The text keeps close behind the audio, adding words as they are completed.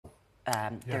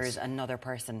there is another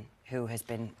person who has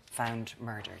been found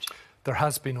murdered. There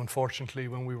has been, unfortunately.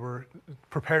 When we were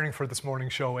preparing for this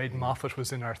morning's show, Aidan Moffitt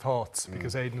was in our thoughts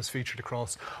because Aidan is featured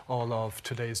across all of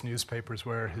today's newspapers,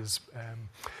 where his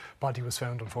body was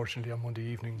found, unfortunately, on Monday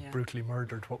evening, brutally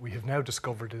murdered. What we have now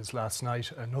discovered is last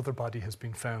night another body has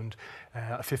been found,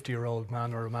 a 50-year-old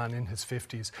man, or a man in his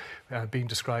 50s, being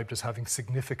described as having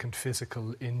significant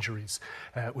physical injuries,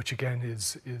 which again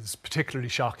is particularly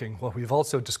shocking. What we've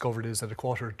also discovered is that at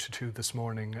 1:45 this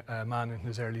morning, a man in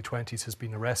his early 20s has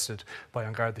been arrested by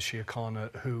An Garda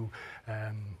Síochána, who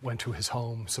went to his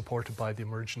home supported by the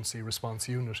emergency response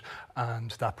unit,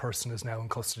 and that person is now in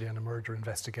custody and a murder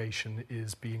investigation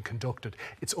is being conducted.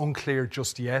 It's unclear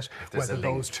just yet whether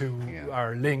those two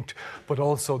are linked, but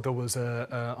also there was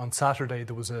on Saturday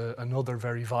there was another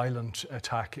very violent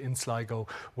attack in Sligo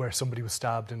where somebody was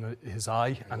stabbed in his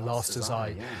eye and lost his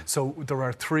eye. Yeah. So there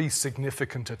are 3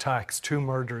 significant attacks, 2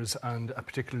 murders and a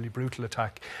particularly brutal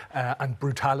attack, and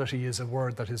brutality is a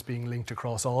word that is being linked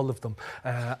across all of them,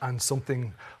 and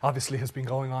something obviously has been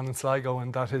going on in Sligo,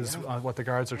 and that is what the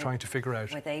guards are trying to figure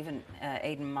out. With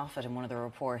Aidan Moffitt, in one of the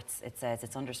reports, it says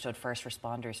it's understood first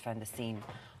responders found the scene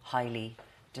highly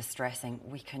distressing.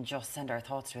 We can just send our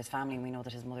thoughts to his family. We know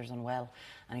that his mother's unwell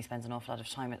and he spends an awful lot of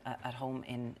time at home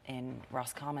in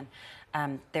Roscommon.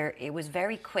 It was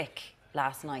very quick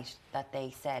last night that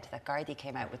they said that Gardai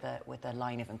came out with a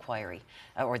line of inquiry,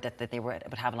 or that they would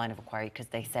have a line of inquiry, because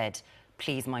they said,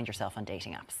 please mind yourself on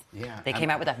dating apps. Yeah, they came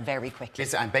out with that very quickly.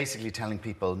 And basically telling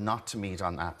people not to meet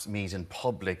on apps, meet in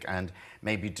public, and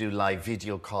maybe do live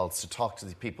video calls to talk to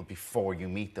the people before you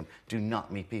meet them. Do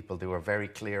not meet people. They were very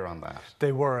clear on that.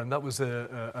 They were, and that was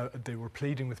they were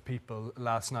pleading with people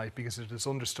last night, because it is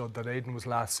understood that Aidan was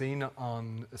last seen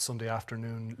on Sunday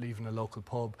afternoon leaving a local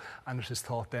pub, and it is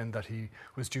thought then that he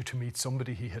was due to meet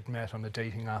somebody he had met on a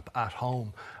dating app at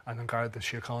home. And An Garda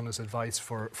Síochána's advice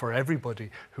for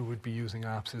everybody who would be using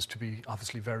apps is to be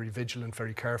obviously very vigilant,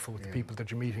 very careful with the people that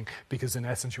you're meeting, because in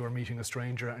essence you are meeting a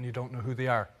stranger and you don't know who they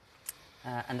are.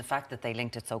 And the fact that they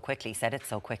linked it so quickly, said it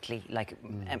so quickly, like,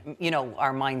 you know,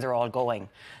 our minds are all going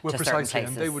to certain places.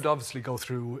 And they would obviously go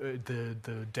through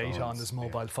the data on his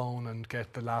mobile phone and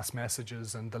get the last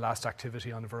messages and the last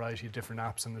activity on a variety of different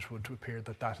apps, and it would appear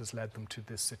that that has led them to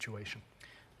this situation.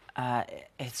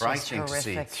 It's frightening to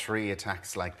see 3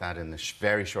 attacks like that in a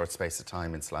very short space of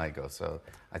time in Sligo. So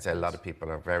I'd say a lot of people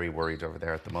are very worried over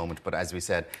there at the moment. But as we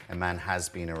said, a man has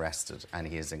been arrested and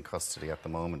he is in custody at the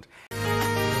moment.